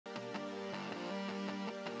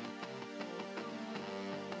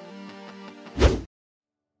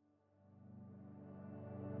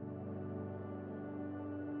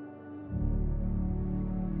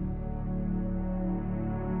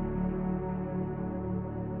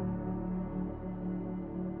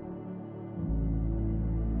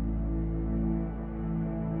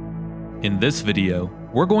In this video,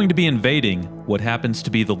 we're going to be invading what happens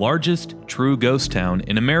to be the largest true ghost town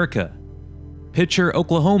in America. Picher,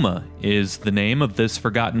 Oklahoma is the name of this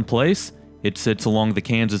forgotten place. It sits along the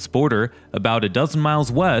Kansas border about a dozen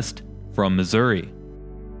miles west from Missouri.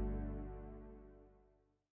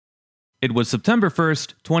 It was September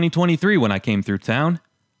 1st, 2023 when I came through town.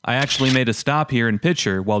 I actually made a stop here in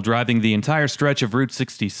Picher while driving the entire stretch of Route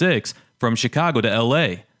 66 from Chicago to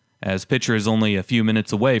LA, as Picher is only a few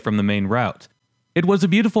minutes away from the main route. It was a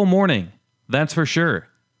beautiful morning, that's for sure.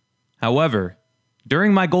 However,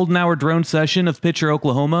 during my golden hour drone session of Picher,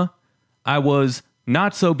 Oklahoma, I was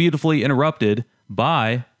not so beautifully interrupted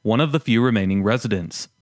by one of the few remaining residents.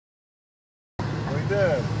 What are you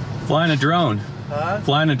doing? Flying a drone. Huh?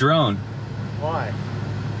 Flying a drone. Why?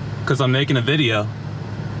 Because I'm making a video.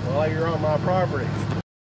 Well, you're on my property.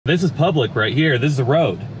 This is public right here. This is a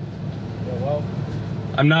road. Yeah, well,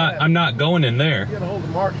 I'm not going in there. get a hold of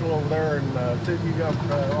the marshal over there and see if you got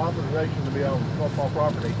authorization to be on football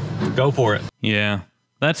property. Go for it. Yeah,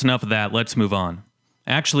 that's enough of that. Let's move on.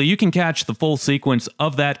 Actually, you can catch the full sequence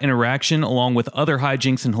of that interaction along with other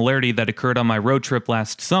hijinks and hilarity that occurred on my road trip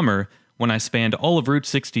last summer when I spanned all of Route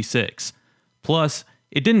 66. Plus,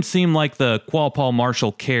 it didn't seem like the Qualpall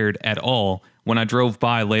Marshal cared at all when I drove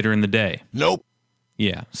by later in the day. Nope.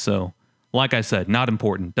 Yeah, so, like I said, not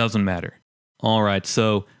important, doesn't matter. Alright,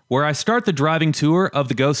 so, where I start the driving tour of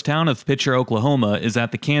the ghost town of Picher, Oklahoma is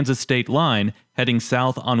at the Kansas state line, heading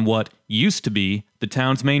south on what used to be the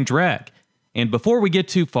town's main drag. And before we get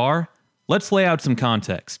too far, let's lay out some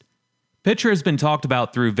context. Picher has been talked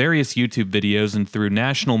about through various YouTube videos and through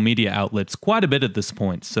national media outlets quite a bit at this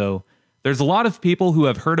point, so there's a lot of people who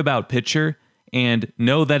have heard about Picher and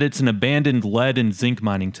know that it's an abandoned lead and zinc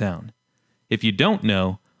mining town. If you don't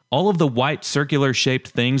know, all of the white circular-shaped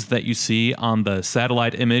things that you see on the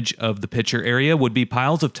satellite image of the Picher area would be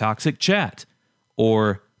piles of toxic chat,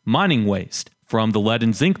 or mining waste, from the lead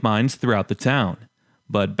and zinc mines throughout the town.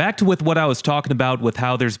 But back to what I was talking about with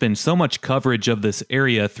how there's been so much coverage of this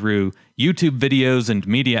area through YouTube videos and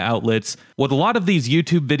media outlets. What a lot of these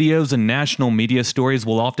YouTube videos and national media stories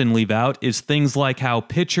will often leave out is things like how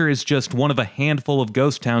Picher is just one of a handful of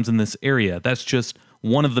ghost towns in this area. That's just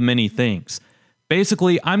one of the many things.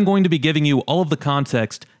 Basically, I'm going to be giving you all of the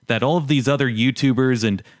context that all of these other YouTubers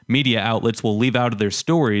and media outlets will leave out of their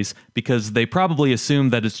stories because they probably assume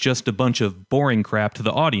that it's just a bunch of boring crap to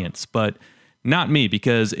the audience, but not me,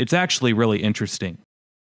 because it's actually really interesting.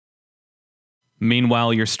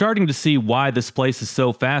 Meanwhile, you're starting to see why this place is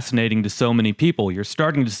so fascinating to so many people. You're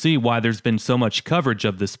starting to see why there's been so much coverage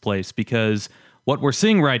of this place, because what we're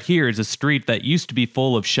seeing right here is a street that used to be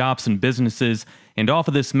full of shops and businesses, and off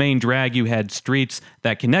of this main drag you had streets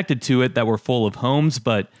that connected to it that were full of homes,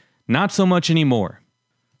 but not so much anymore.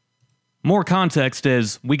 More context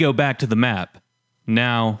as we go back to the map.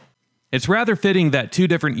 Now, it's rather fitting that two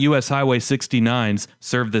different US Highway 69s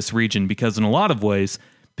serve this region because in a lot of ways,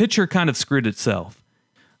 Picher kind of screwed itself.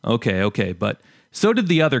 Okay, but so did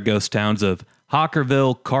the other ghost towns of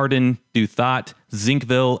Hockerville, Cardin, Duthat,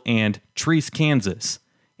 Zincville, and Treece, Kansas.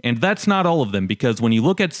 And that's not all of them, because when you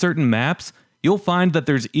look at certain maps, you'll find that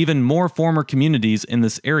there's even more former communities in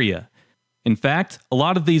this area. In fact, a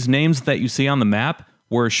lot of these names that you see on the map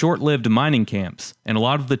were short-lived mining camps, and a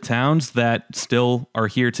lot of the towns that still are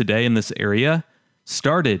here today in this area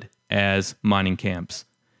started as mining camps.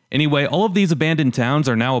 Anyway, all of these abandoned towns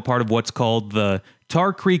are now a part of what's called the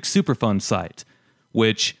Tar Creek Superfund site,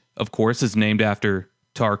 which, of course, is named after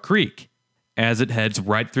Tar Creek, as it heads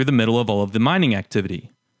right through the middle of all of the mining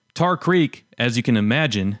activity. Tar Creek, as you can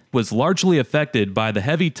imagine, was largely affected by the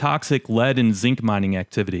heavy toxic lead and zinc mining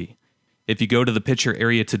activity. If you go to the Picher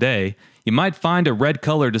area today, you might find a red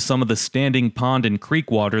color to some of the standing pond and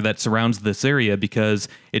creek water that surrounds this area because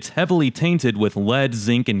it's heavily tainted with lead,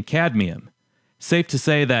 zinc, and cadmium. Safe to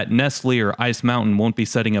say that Nestle or Ice Mountain won't be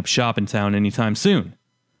setting up shop in town anytime soon.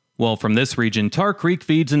 Well, from this region, Tar Creek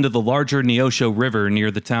feeds into the larger Neosho River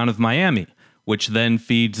near the town of Miami, which then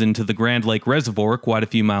feeds into the Grand Lake Reservoir quite a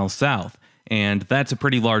few miles south, and that's a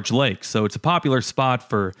pretty large lake, so it's a popular spot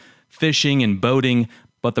for fishing and boating.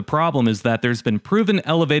 But the problem is that there's been proven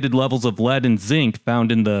elevated levels of lead and zinc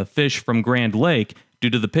found in the fish from Grand Lake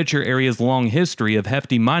due to the Picher area's long history of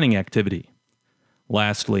hefty mining activity.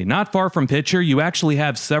 Lastly, not far from Picher, you actually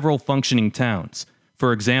have several functioning towns.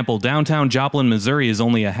 For example, downtown Joplin, Missouri is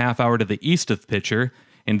only a half hour to the east of Picher,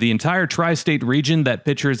 and the entire tri-state region that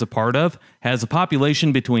Picher is a part of has a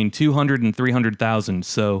population between 200 and 300,000,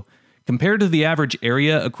 so compared to the average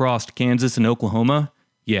area across Kansas and Oklahoma,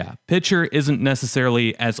 yeah, Picher isn't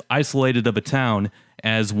necessarily as isolated of a town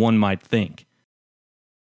as one might think.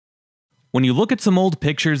 When you look at some old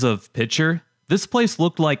pictures of Picher, this place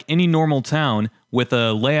looked like any normal town with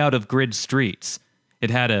a layout of grid streets. It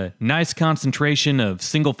had a nice concentration of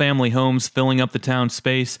single-family homes filling up the town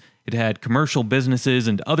space. It had commercial businesses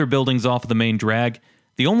and other buildings off of the main drag.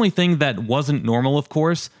 The only thing that wasn't normal, of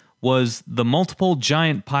course, was the multiple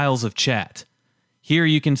giant piles of chat. Here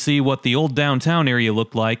you can see what the old downtown area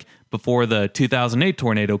looked like before the 2008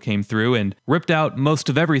 tornado came through and ripped out most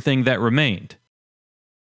of everything that remained.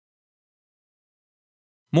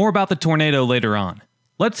 More about the tornado later on.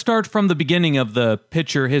 Let's start from the beginning of the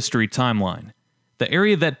Picher history timeline. The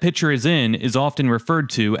area that Picher is in is often referred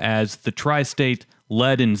to as the Tri-State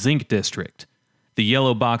Lead and Zinc District. The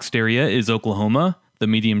yellow boxed area is Oklahoma, the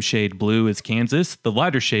medium shade blue is Kansas, the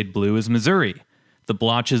lighter shade blue is Missouri. The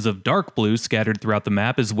blotches of dark blue scattered throughout the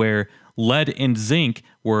map is where lead and zinc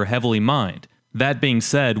were heavily mined. That being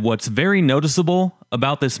said, what's very noticeable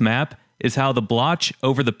about this map is how the blotch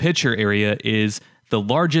over the Picher area is the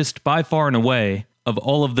largest by far and away of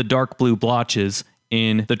all of the dark blue blotches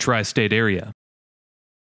in the tri-state area.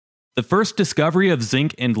 The first discovery of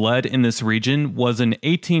zinc and lead in this region was in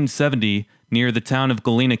 1870 near the town of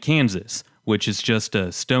Galena, Kansas, which is just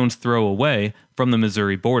a stone's throw away from the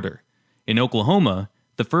Missouri border. In Oklahoma,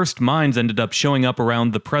 the first mines ended up showing up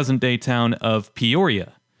around the present-day town of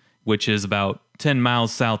Peoria, which is about 10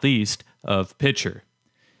 miles southeast of Picher.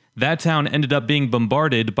 That town ended up being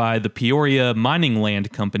bombarded by the Peoria Mining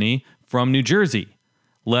Land Company from New Jersey.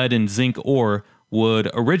 Lead and zinc ore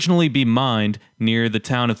would originally be mined near the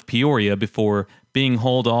town of Peoria before being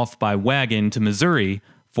hauled off by wagon to Missouri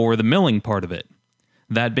for the milling part of it.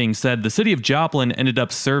 That being said, the city of Joplin ended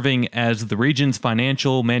up serving as the region's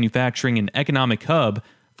financial, manufacturing, and economic hub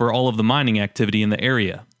for all of the mining activity in the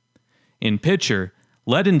area. In Picher,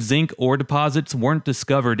 lead and zinc ore deposits weren't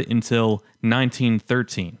discovered until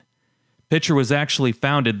 1913. Picher was actually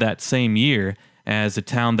founded that same year as a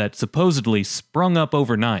town that supposedly sprung up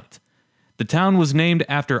overnight. The town was named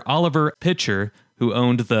after Oliver Picher, who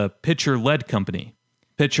owned the Picher Lead Company.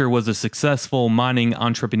 Picher was a successful mining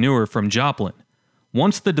entrepreneur from Joplin.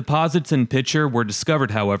 Once the deposits in Picher were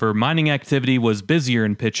discovered, however, mining activity was busier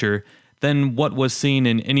in Picher than what was seen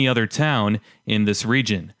in any other town in this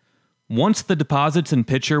region. Once the deposits in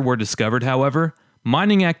Picher were discovered, however,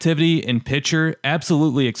 mining activity in Picher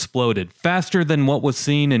absolutely exploded, faster than what was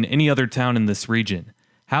seen in any other town in this region.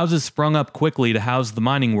 Houses sprung up quickly to house the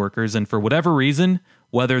mining workers, and for whatever reason,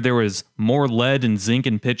 whether there was more lead and zinc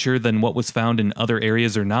in Picher than what was found in other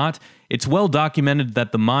areas or not, it's well documented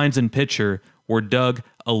that the mines in Picher were dug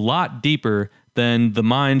a lot deeper than the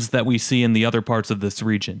mines that we see in the other parts of this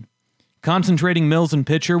region. Concentrating mills in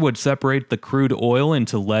Picher would separate the crude oil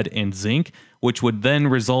into lead and zinc, which would then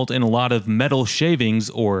result in a lot of metal shavings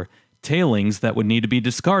or tailings that would need to be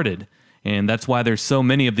discarded. And that's why there's so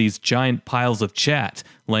many of these giant piles of chat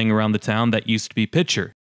laying around the town that used to be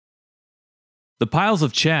Picher. The piles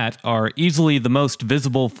of chat are easily the most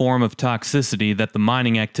visible form of toxicity that the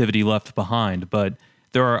mining activity left behind, but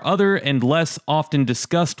there are other and less often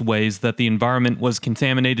discussed ways that the environment was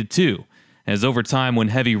contaminated too, as over time when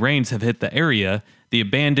heavy rains have hit the area, the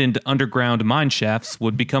abandoned underground mine shafts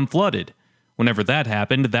would become flooded. Whenever that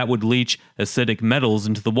happened, that would leach acidic metals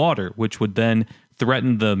into the water, which would then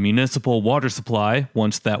threaten the municipal water supply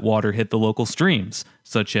once that water hit the local streams,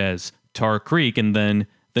 such as Tar Creek and then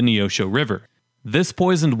the Neosho River. This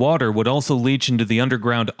poisoned water would also leach into the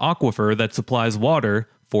underground aquifer that supplies water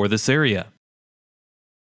for this area.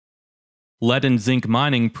 Lead and zinc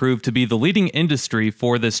mining proved to be the leading industry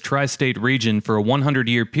for this tri-state region for a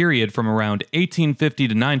 100-year period from around 1850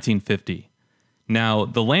 to 1950. Now,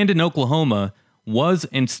 the land in Oklahoma was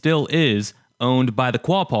and still is owned by the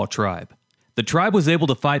Quapaw tribe. The tribe was able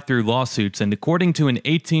to fight through lawsuits, and according to an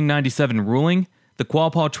 1897 ruling, the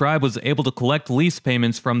Quapaw tribe was able to collect lease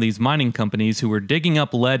payments from these mining companies who were digging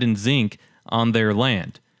up lead and zinc on their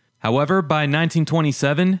land. However, by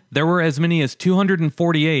 1927, there were as many as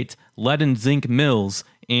 248 lead and zinc mills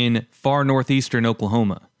in far northeastern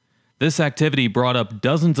Oklahoma. This activity brought up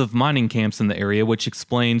dozens of mining camps in the area, which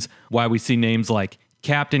explains why we see names like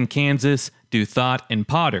Captain Kansas, Duthot, and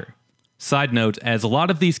Potter. Side note, as a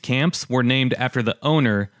lot of these camps were named after the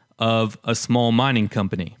owner of a small mining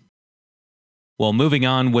company. Well, moving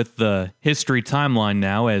on with the history timeline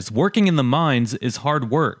now, as working in the mines is hard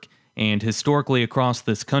work, and historically across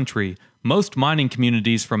this country, most mining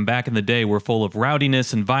communities from back in the day were full of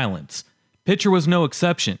rowdiness and violence. Picher was no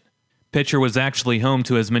exception. Picher was actually home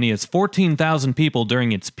to as many as 14,000 people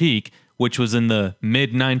during its peak, which was in the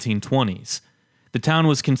mid-1920s. The town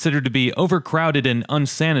was considered to be overcrowded and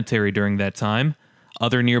unsanitary during that time.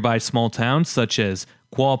 Other nearby small towns, such as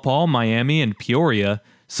Quapaw, Miami, and Peoria,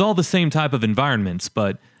 saw the same type of environments,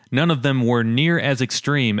 but none of them were near as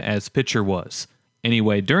extreme as Picher was.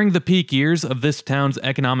 Anyway, during the peak years of this town's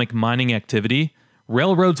economic mining activity,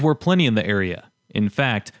 railroads were plenty in the area. In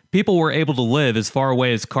fact, people were able to live as far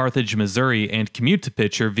away as Carthage, Missouri, and commute to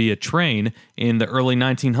Picher via train in the early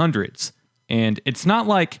 1900s. And it's not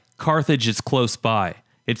like Carthage is close by.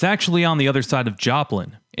 It's actually on the other side of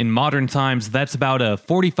Joplin. In modern times, that's about a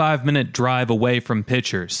 45-minute drive away from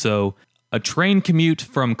Picher, so a train commute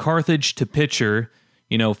from Carthage to Picher,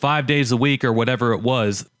 5 days a week or whatever it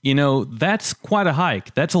was, that's quite a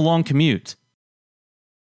hike. That's a long commute.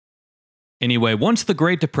 Anyway, once the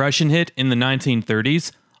Great Depression hit in the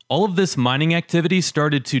 1930s, all of this mining activity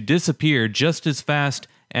started to disappear just as fast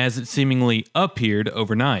as it seemingly appeared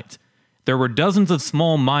overnight. There were dozens of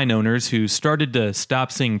small mine owners who started to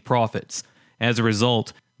stop seeing profits. As a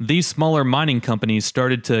result, these smaller mining companies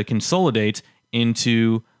started to consolidate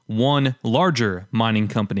into one larger mining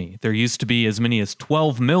company. There used to be as many as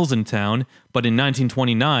 12 mills in town, but in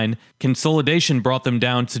 1929, consolidation brought them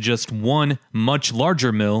down to just one much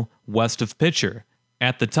larger mill west of Picher.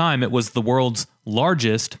 At the time, it was the world's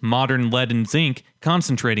largest modern lead and zinc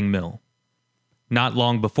concentrating mill. Not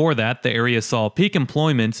long before that, the area saw peak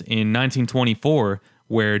employment in 1924,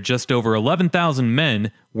 where just over 11,000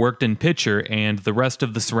 men worked in Picher and the rest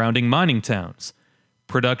of the surrounding mining towns.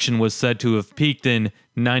 Production was said to have peaked in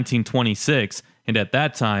 1926, and at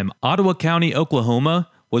that time, Ottawa County, Oklahoma,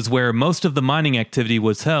 was where most of the mining activity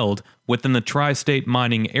was held within the tri-state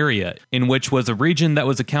mining area, in which was a region that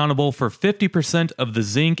was accountable for 50% of the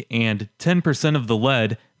zinc and 10% of the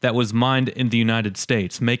lead that was mined in the United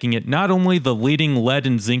States, making it not only the leading lead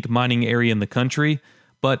and zinc mining area in the country,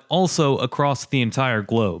 but also across the entire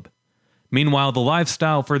globe. Meanwhile, the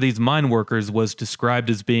lifestyle for these mine workers was described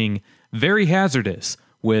as being very hazardous,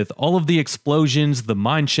 with all of the explosions, the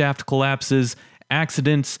mine shaft collapses,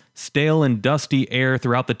 accidents, stale and dusty air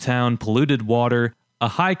throughout the town, polluted water, a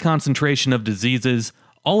high concentration of diseases,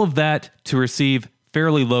 all of that to receive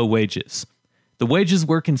fairly low wages. The wages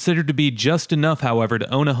were considered to be just enough, however,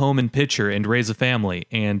 to own a home in Picher and raise a family,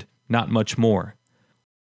 and not much more.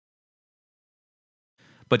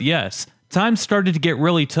 But yes, times started to get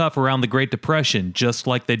really tough around the Great Depression, just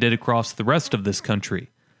like they did across the rest of this country.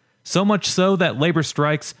 So much so that labor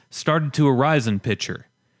strikes started to arise in Picher.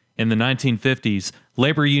 In the 1950s,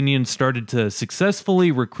 labor unions started to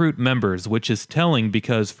successfully recruit members, which is telling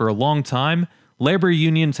because for a long time, labor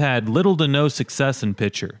unions had little to no success in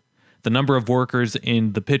Picher. The number of workers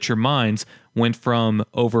in the Picher mines went from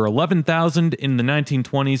over 11,000 in the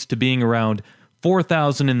 1920s to being around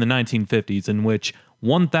 4,000 in the 1950s, in which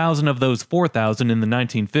 1,000 of those 4,000 in the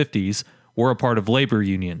 1950s were a part of labor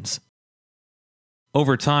unions.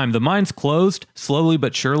 Over time, the mines closed, slowly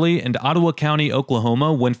but surely, and Ottawa County,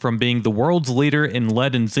 Oklahoma went from being the world's leader in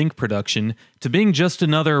lead and zinc production to being just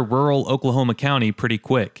another rural Oklahoma county pretty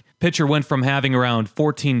quick. Picher went from having around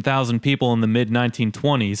 14,000 people in the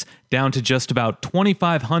mid-1920s down to just about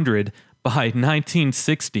 2,500 by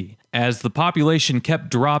 1960, as the population kept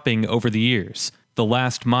dropping over the years. The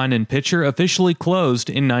last mine in Picher officially closed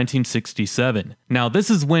in 1967. Now, this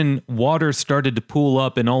is when water started to pool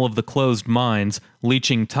up in all of the closed mines,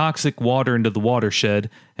 leaching toxic water into the watershed,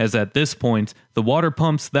 as at this point, the water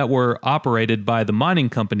pumps that were operated by the mining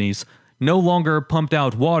companies no longer pumped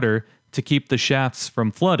out water to keep the shafts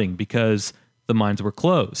from flooding because the mines were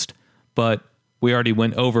closed. But we already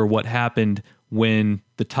went over what happened when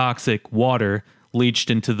the toxic water leached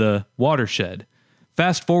into the watershed.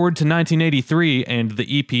 Fast forward to 1983, and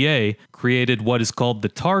the EPA created what is called the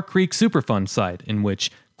Tar Creek Superfund site, in which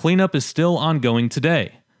cleanup is still ongoing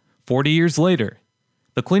today. 40 years later,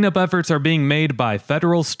 the cleanup efforts are being made by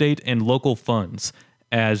federal, state, and local funds,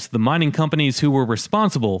 as the mining companies who were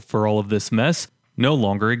responsible for all of this mess no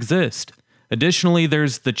longer exist. Additionally,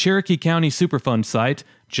 there's the Cherokee County Superfund site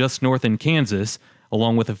just north in Kansas,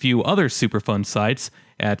 along with a few other Superfund sites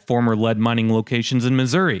at former lead mining locations in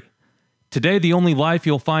Missouri. Today, the only life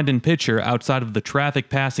you'll find in Picher outside of the traffic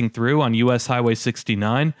passing through on US Highway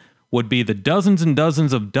 69 would be the dozens and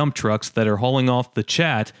dozens of dump trucks that are hauling off the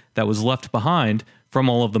chat that was left behind from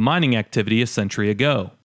all of the mining activity a century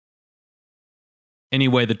ago.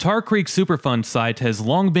 Anyway, the Tar Creek Superfund site has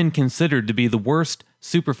long been considered to be the worst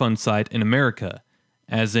Superfund site in America,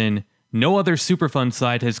 as in, no other Superfund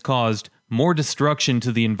site has caused more destruction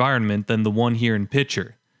to the environment than the one here in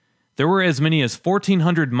Picher. There were as many as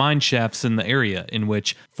 1,400 mine shafts in the area, in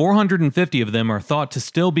which 450 of them are thought to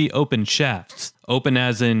still be open shafts. Open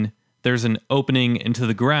as in, there's an opening into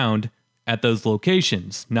the ground at those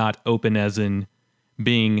locations, not open as in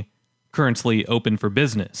being currently open for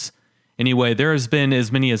business. Anyway, there has been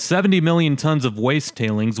as many as 70 million tons of waste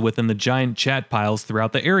tailings within the giant chat piles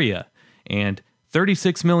throughout the area, and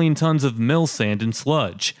 36 million tons of mill sand and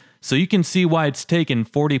sludge. So you can see why it's taken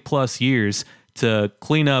 40 plus years to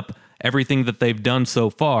clean up everything that they've done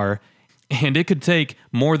so far, and it could take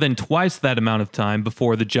more than twice that amount of time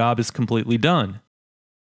before the job is completely done.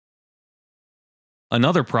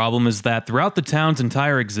 Another problem is that throughout the town's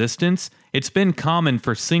entire existence, it's been common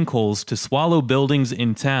for sinkholes to swallow buildings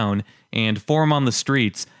in town and form on the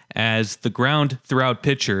streets, as the ground throughout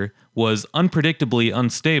Picher was unpredictably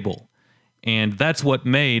unstable. And that's what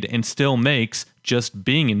made and still makes just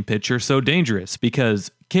being in Picher so dangerous,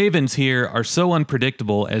 because cave-ins here are so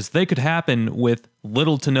unpredictable as they could happen with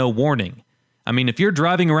little to no warning. I mean, if you're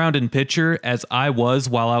driving around in Picher, as I was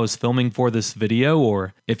while I was filming for this video,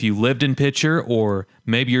 or if you lived in Picher, or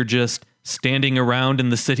maybe you're just standing around in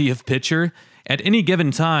the city of Picher, at any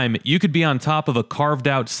given time, you could be on top of a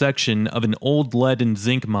carved-out section of an old lead and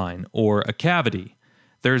zinc mine, or a cavity.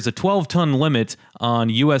 There's a 12-ton limit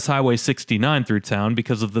on US Highway 69 through town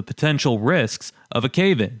because of the potential risks of a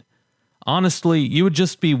cave-in. Honestly, you would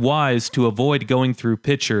just be wise to avoid going through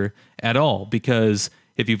Picher at all, because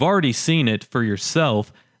if you've already seen it for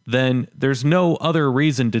yourself, then there's no other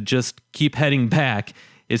reason to just keep heading back,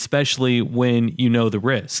 especially when you know the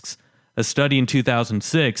risks. A study in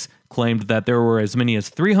 2006 claimed that there were as many as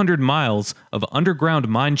 300 miles of underground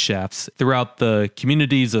mine shafts throughout the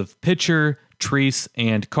communities of Picher, Treece,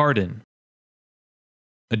 and Cardin.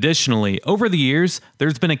 Additionally, over the years,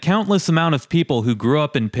 there's been a countless amount of people who grew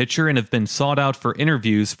up in Picher and have been sought out for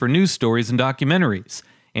interviews for news stories and documentaries.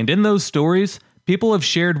 And in those stories, people have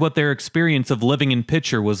shared what their experience of living in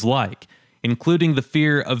Picher was like, including the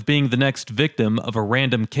fear of being the next victim of a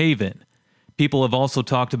random cave-in. People have also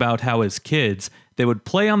talked about how as kids, they would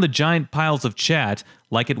play on the giant piles of chat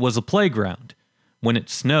like it was a playground. When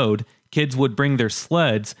it snowed, kids would bring their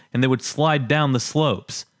sleds and they would slide down the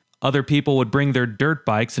slopes. Other people would bring their dirt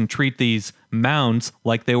bikes and treat these mounds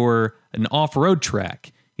like they were an off-road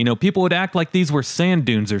track. You know, people would act like these were sand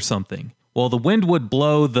dunes or something. Well, the wind would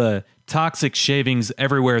blow the toxic shavings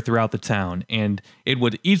everywhere throughout the town, and it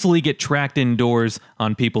would easily get tracked indoors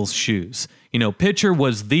on people's shoes. You know, Picher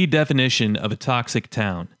was the definition of a toxic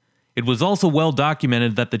town. It was also well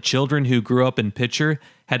documented that the children who grew up in Picher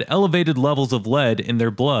had elevated levels of lead in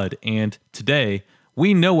their blood, and today,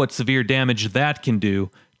 we know what severe damage that can do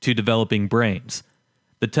to developing brains.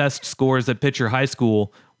 The test scores at Picher High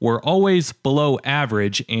School were always below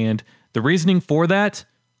average, and the reasoning for that,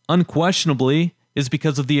 unquestionably, is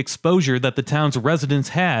because of the exposure that the town's residents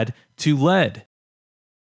had to lead.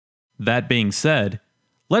 That being said,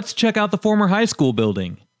 let's check out the former high school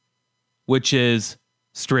building, which is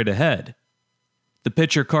straight ahead. The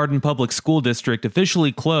Picher Cardin Public School District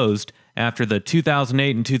officially closed after the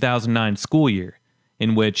 2008 and 2009 school year,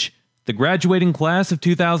 in which the graduating class of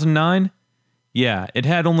 2009, it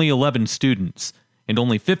had only 11 students, and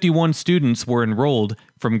only 51 students were enrolled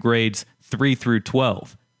from grades 3 through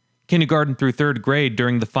 12. Kindergarten through 3rd grade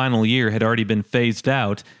during the final year had already been phased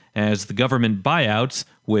out, as the government buyouts,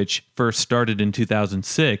 which first started in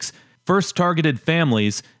 2006, first targeted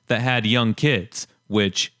families that had young kids,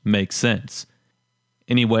 which makes sense.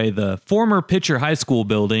 Anyway, the former Picher High School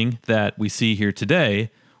building that we see here today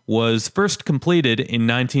was first completed in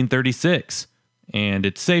 1936, and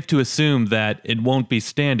it's safe to assume that it won't be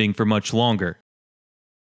standing for much longer.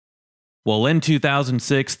 Well, in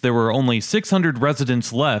 2006, there were only 600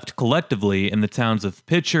 residents left collectively in the towns of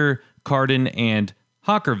Picher, Cardin, and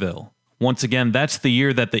Hockerville. Once again, that's the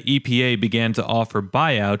year that the EPA began to offer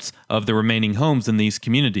buyouts of the remaining homes in these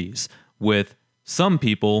communities, with some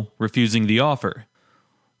people refusing the offer.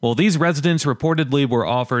 Well, these residents reportedly were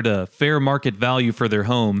offered a fair market value for their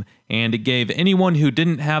home, and it gave anyone who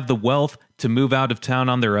didn't have the wealth to move out of town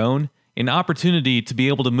on their own an opportunity to be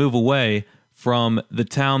able to move away from the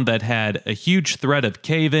town that had a huge threat of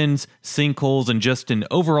cave-ins, sinkholes, and just an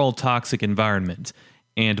overall toxic environment.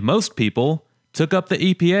 And most people took up the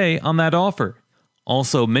EPA on that offer.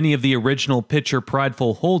 Also, many of the original Picher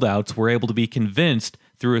prideful holdouts were able to be convinced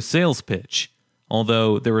through a sales pitch,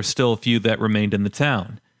 although there were still a few that remained in the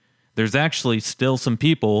town. There's actually still some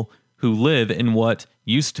people who live in what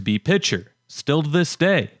used to be Picher, still to this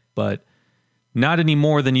day, but not any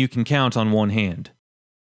more than you can count on one hand.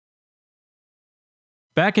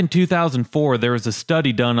 Back in 2004, there was a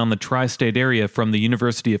study done on the tri-state area from the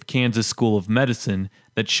University of Kansas School of Medicine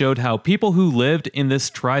that showed how people who lived in this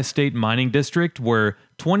tri-state mining district were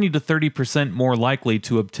 20 to 30% more likely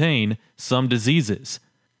to obtain some diseases.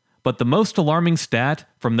 But the most alarming stat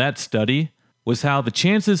from that study was how the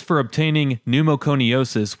chances for obtaining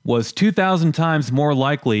pneumoconiosis was 2,000 times more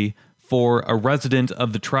likely for a resident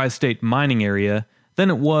of the tri-state mining area than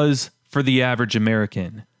it was for the average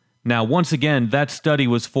American. Now, once again, that study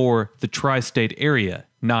was for the tri-state area,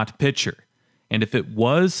 not Picher. And if it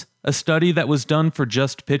was a study that was done for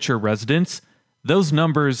just Picher residents, those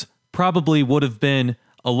numbers probably would have been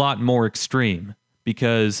a lot more extreme,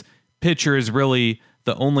 because Picher is really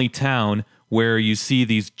the only town where you see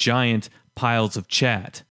these giant piles of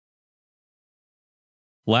chat.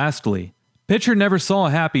 Lastly, Picher never saw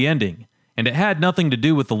a happy ending, and it had nothing to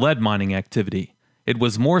do with the lead mining activity. It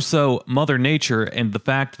was more so Mother Nature and the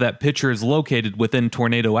fact that Picher is located within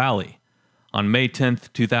Tornado Alley. On May 10,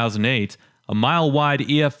 2008, a mile-wide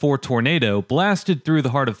EF4 tornado blasted through the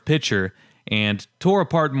heart of Picher and tore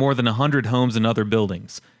apart more than 100 homes and other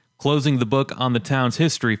buildings, closing the book on the town's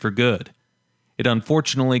history for good. It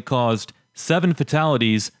unfortunately caused 7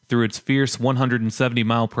 fatalities through its fierce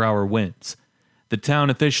 170-mile-per-hour winds. The town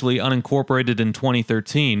officially unincorporated in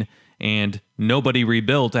 2013, and nobody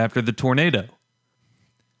rebuilt after the tornado.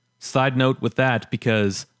 Side note with that,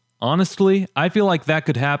 because honestly, I feel like that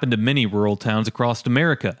could happen to many rural towns across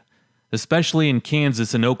America, especially in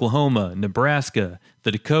Kansas and Oklahoma, Nebraska,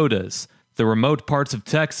 the Dakotas, the remote parts of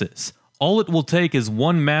Texas. All it will take is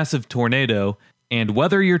one massive tornado, and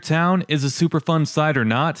whether your town is a Superfund site or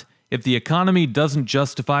not, if the economy doesn't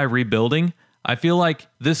justify rebuilding, I feel like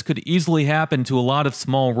this could easily happen to a lot of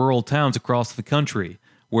small rural towns across the country,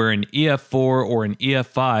 where an EF4 or an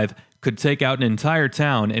EF5 could take out an entire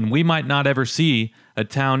town, and we might not ever see a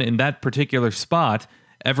town in that particular spot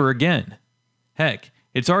ever again. Heck,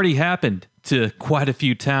 it's already happened to quite a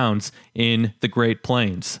few towns in the Great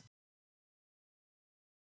Plains.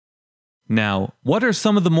 Now, what are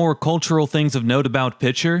some of the more cultural things of note about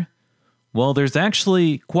Picher? Well, there's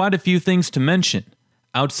actually quite a few things to mention.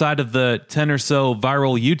 Outside of the 10 or so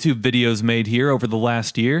viral YouTube videos made here over the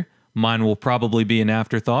last year, mine will probably be an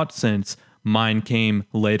afterthought since mine came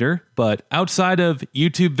later, but outside of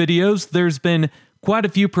YouTube videos, there's been quite a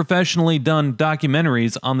few professionally done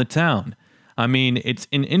documentaries on the town. I mean, it's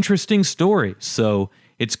an interesting story, so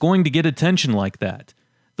it's going to get attention like that.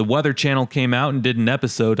 The Weather Channel came out and did an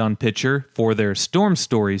episode on Picher for their Storm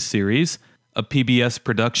Stories series. A PBS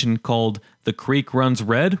production called The Creek Runs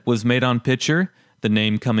Red was made on Picher, the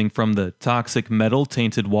name coming from the toxic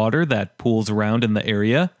metal-tainted water that pools around in the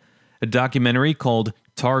area. A documentary called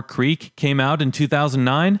Tar Creek came out in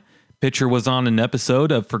 2009. Picher was on an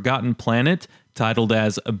episode of Forgotten Planet titled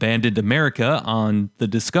as Abandoned America on the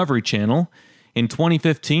Discovery Channel. In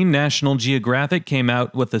 2015, National Geographic came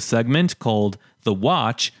out with a segment called The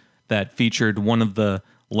Watch that featured one of the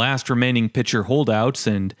last remaining Picher holdouts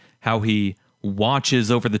and how he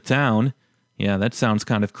watches over the town. Yeah, that sounds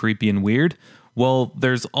kind of creepy and weird. Well,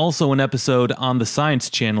 there's also an episode on the Science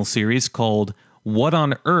Channel series called What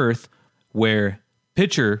on Earth, where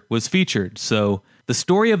Picher was featured. So the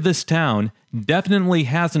story of this town definitely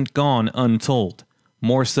hasn't gone untold.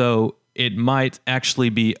 More so, it might actually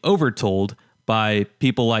be overtold by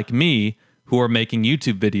people like me who are making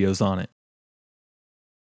YouTube videos on it.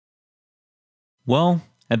 Well,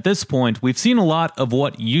 at this point, we've seen a lot of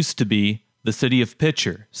what used to be the city of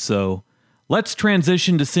Picher, so let's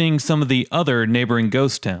transition to seeing some of the other neighboring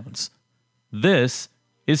ghost towns. This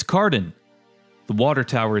is Cardin. The water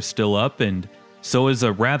tower is still up, and so is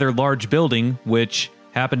a rather large building, which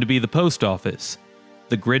happened to be the post office.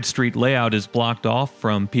 The grid street layout is blocked off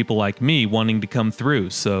from people like me wanting to come through,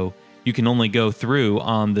 so you can only go through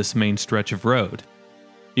on this main stretch of road.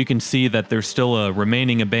 You can see that there's still a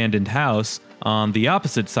remaining abandoned house on the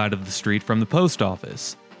opposite side of the street from the post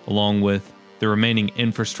office, along with the remaining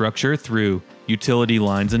infrastructure through utility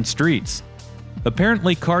lines and streets.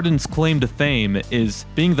 Apparently, Cardin's claim to fame is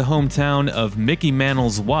being the hometown of Mickey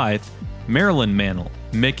Mantle's wife, Marilyn Mantle.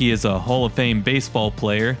 Mickey is a Hall of Fame baseball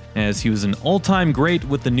player, as he was an all-time great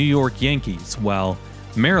with the New York Yankees, while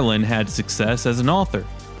Marilyn had success as an author.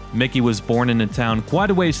 Mickey was born in a town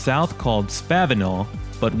quite a ways south called Spavinaw,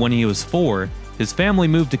 but when he was 4, his family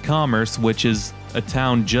moved to Commerce, which is a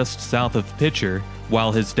town just south of Picher,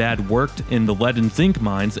 while his dad worked in the lead and zinc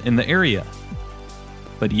mines in the area.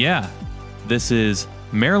 But yeah, this is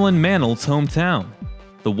Marilyn Mantle's hometown,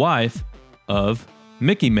 the wife of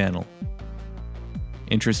Mickey Mantle.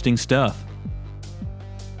 Interesting stuff.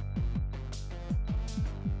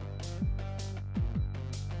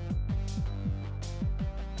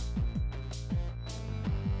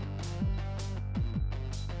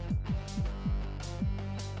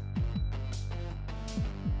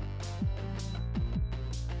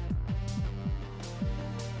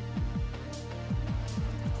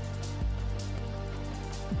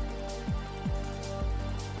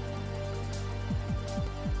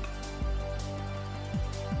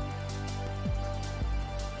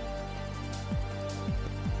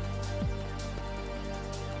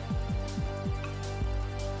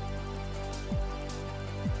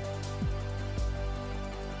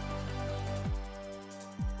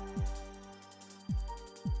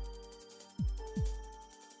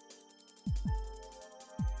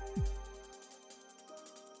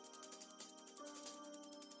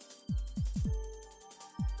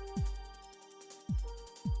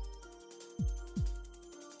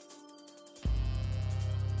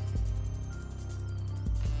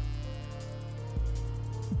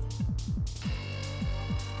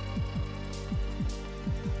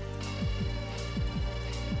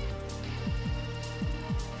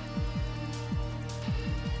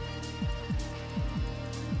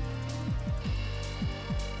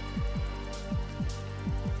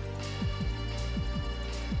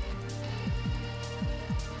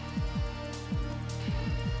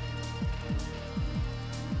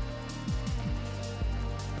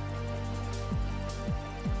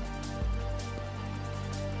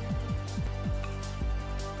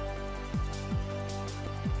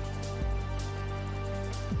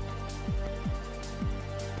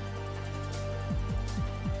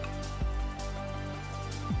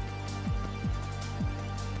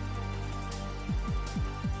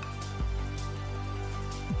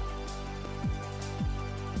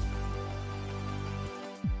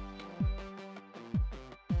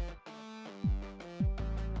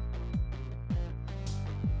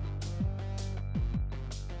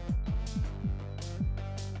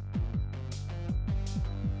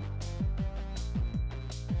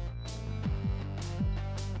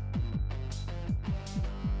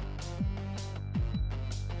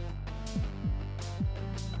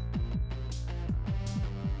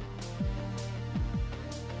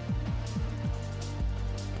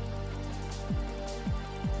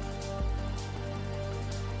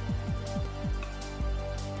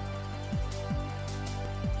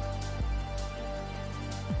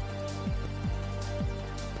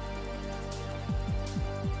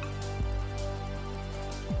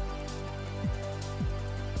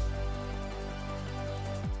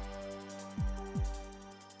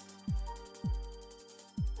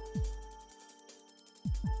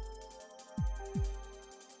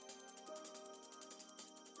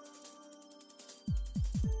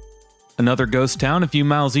 Another ghost town a few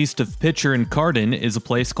miles east of Picher and Cardin is a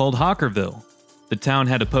place called Hockerville. The town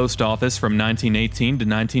had a post office from 1918 to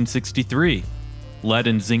 1963. Lead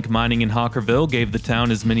and zinc mining in Hockerville gave the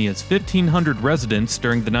town as many as 1,500 residents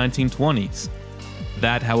during the 1920s.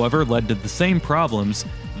 That, however, led to the same problems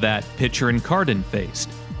that Picher and Cardin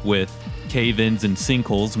faced, with cave-ins and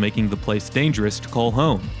sinkholes making the place dangerous to call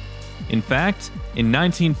home. In fact, in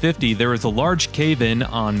 1950 there was a large cave-in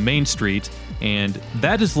on Main Street, and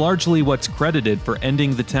that is largely what's credited for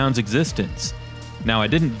ending the town's existence. Now, I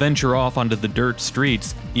didn't venture off onto the dirt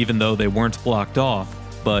streets, even though they weren't blocked off,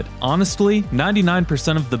 but honestly,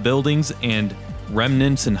 99% of the buildings and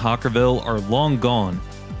remnants in Hockerville are long gone,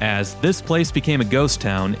 as this place became a ghost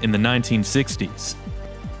town in the 1960s.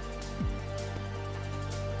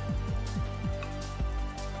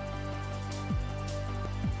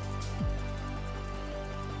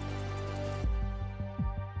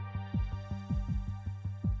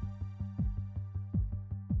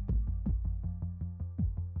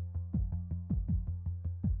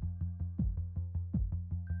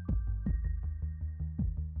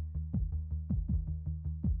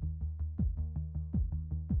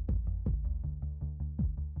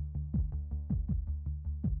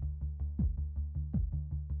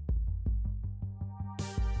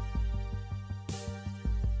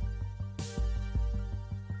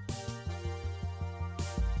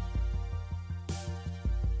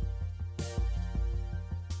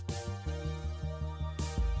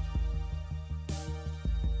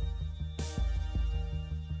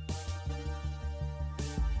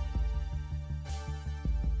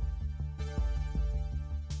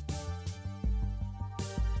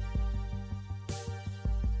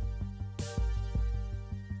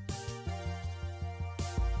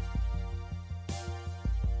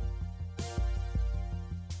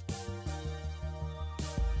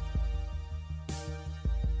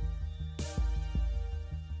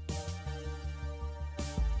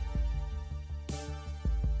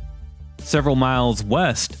 Several miles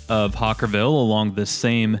west of Hockerville along the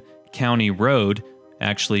same county road,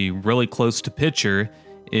 actually really close to Picher,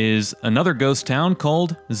 is another ghost town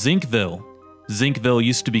called Zincville. Zincville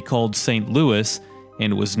used to be called St. Louis,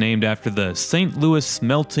 and it was named after the St. Louis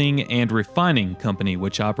Smelting and Refining Company,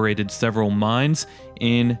 which operated several mines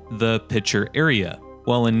in the Picher area.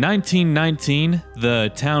 Well, in 1919,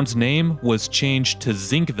 the town's name was changed to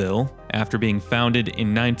Zincville after being founded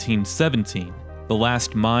in 1917. The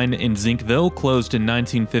last mine in Zincville closed in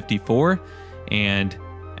 1954, and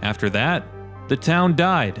after that, the town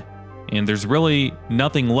died. And there's really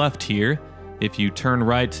nothing left here. If you turn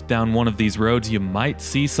right down one of these roads, you might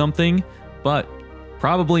see something, but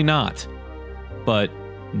probably not. But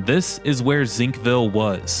this is where Zincville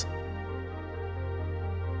was.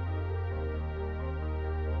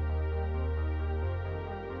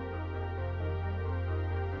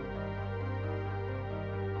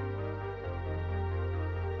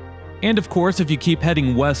 And of course, if you keep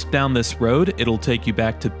heading west down this road, it'll take you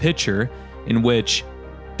back to Picher, in which,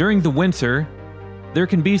 during the winter, there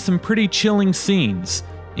can be some pretty chilling scenes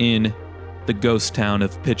in the ghost town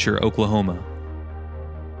of Picher, Oklahoma.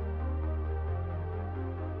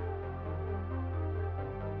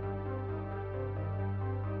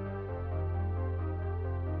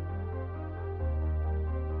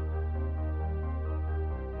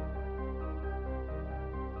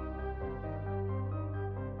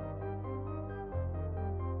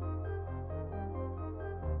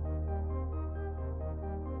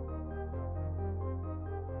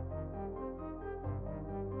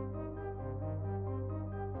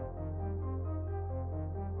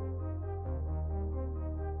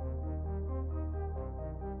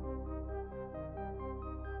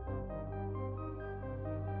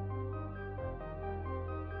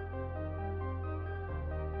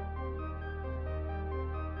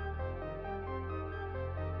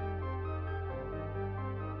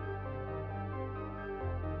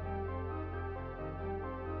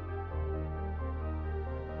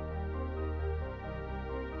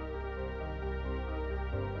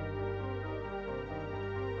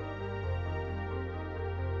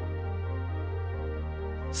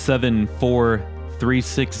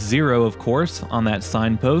 $74360, of course, on that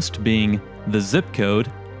signpost being the zip code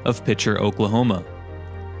of Picher, Oklahoma.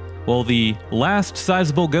 Well, the last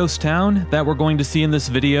sizable ghost town that we're going to see in this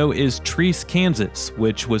video is Treece, Kansas,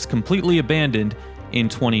 which was completely abandoned in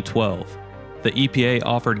 2012. The EPA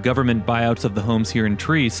offered government buyouts of the homes here in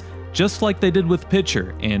Treece, just like they did with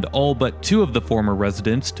Picher, and all but 2 of the former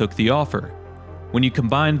residents took the offer. When you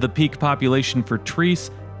combine the peak population for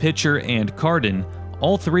Treece, Picher, and Cardin,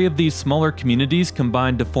 All three of these smaller communities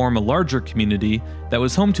combined to form a larger community that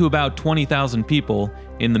was home to about 20,000 people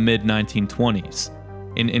in the mid-1920s.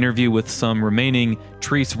 An interview with some remaining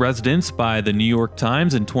Treece residents by the New York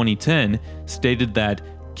Times in 2010 stated that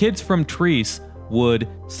kids from Treece would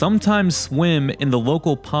sometimes swim in the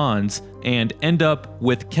local ponds and end up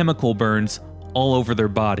with chemical burns all over their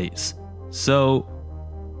bodies. So,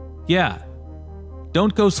 yeah,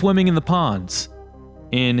 don't go swimming in the ponds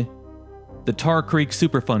in the Tar Creek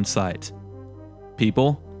Superfund site.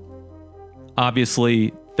 People,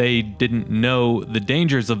 obviously, they didn't know the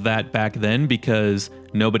dangers of that back then because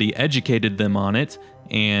nobody educated them on it,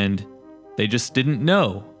 and they just didn't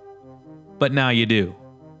know. But now you do.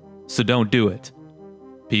 So don't do it,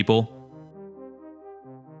 people.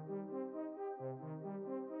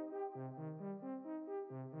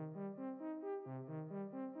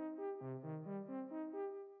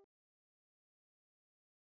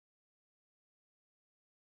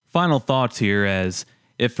 Final thoughts here, as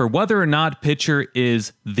if for whether or not Picher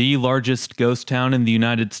is the largest ghost town in the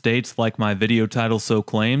United States like my video title so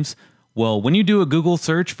claims, well, when you do a Google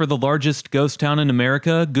search for the largest ghost town in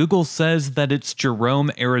America, Google says that it's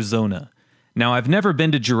Jerome, Arizona. Now, I've never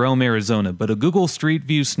been to Jerome, Arizona, but a Google Street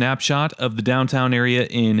View snapshot of the downtown area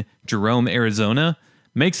in Jerome, Arizona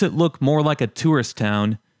makes it look more like a tourist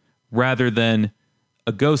town rather than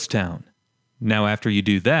a ghost town. Now, after you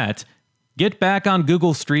do that, get back on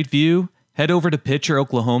Google Street View, head over to Picher,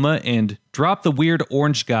 Oklahoma, and drop the weird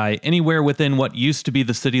orange guy anywhere within what used to be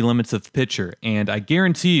the city limits of Picher, and I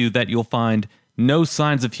guarantee you that you'll find no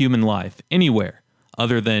signs of human life anywhere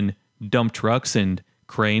other than dump trucks and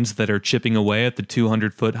cranes that are chipping away at the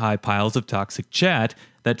 200-foot high piles of toxic chat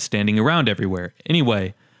that's standing around everywhere.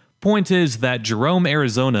 Anyway, point is that Jerome,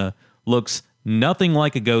 Arizona looks nothing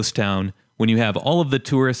like a ghost town when you have all of the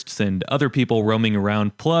tourists and other people roaming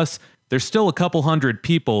around, plus there's still a couple hundred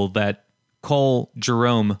people that call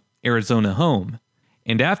Jerome, Arizona home.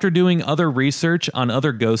 And after doing other research on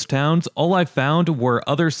other ghost towns, all I found were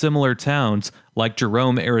other similar towns like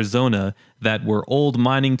Jerome, Arizona that were old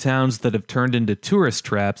mining towns that have turned into tourist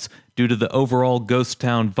traps due to the overall ghost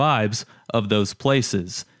town vibes of those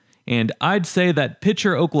places. And I'd say that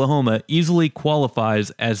Picher, Oklahoma easily qualifies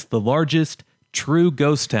as the largest true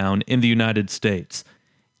ghost town in the United States.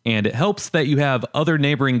 And it helps that you have other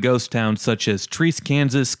neighboring ghost towns such as Treece,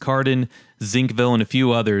 Kansas, Cardin, Zincville, and a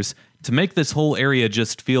few others to make this whole area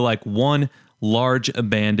just feel like one large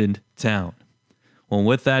abandoned town. Well,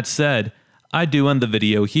 with that said, I do end the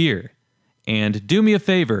video here. And do me a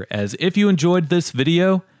favor, as if you enjoyed this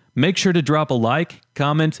video, make sure to drop a like,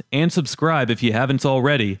 comment, and subscribe if you haven't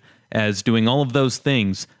already, as doing all of those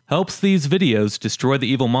things helps these videos destroy the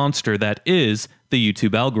evil monster that is the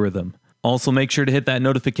YouTube algorithm. Also, make sure to hit that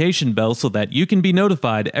notification bell so that you can be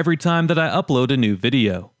notified every time that I upload a new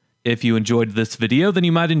video. If you enjoyed this video, then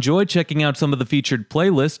you might enjoy checking out some of the featured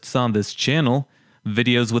playlists on this channel.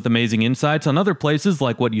 Videos with amazing insights on other places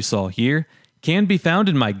like what you saw here can be found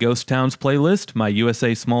in my Ghost Towns playlist, my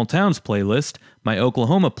USA Small Towns playlist, my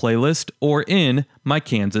Oklahoma playlist, or in my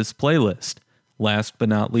Kansas playlist. Last but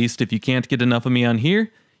not least, if you can't get enough of me on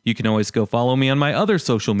here, you can always go follow me on my other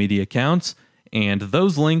social media accounts, and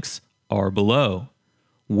those links are below.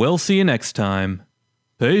 We'll see you next time.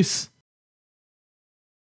 Peace.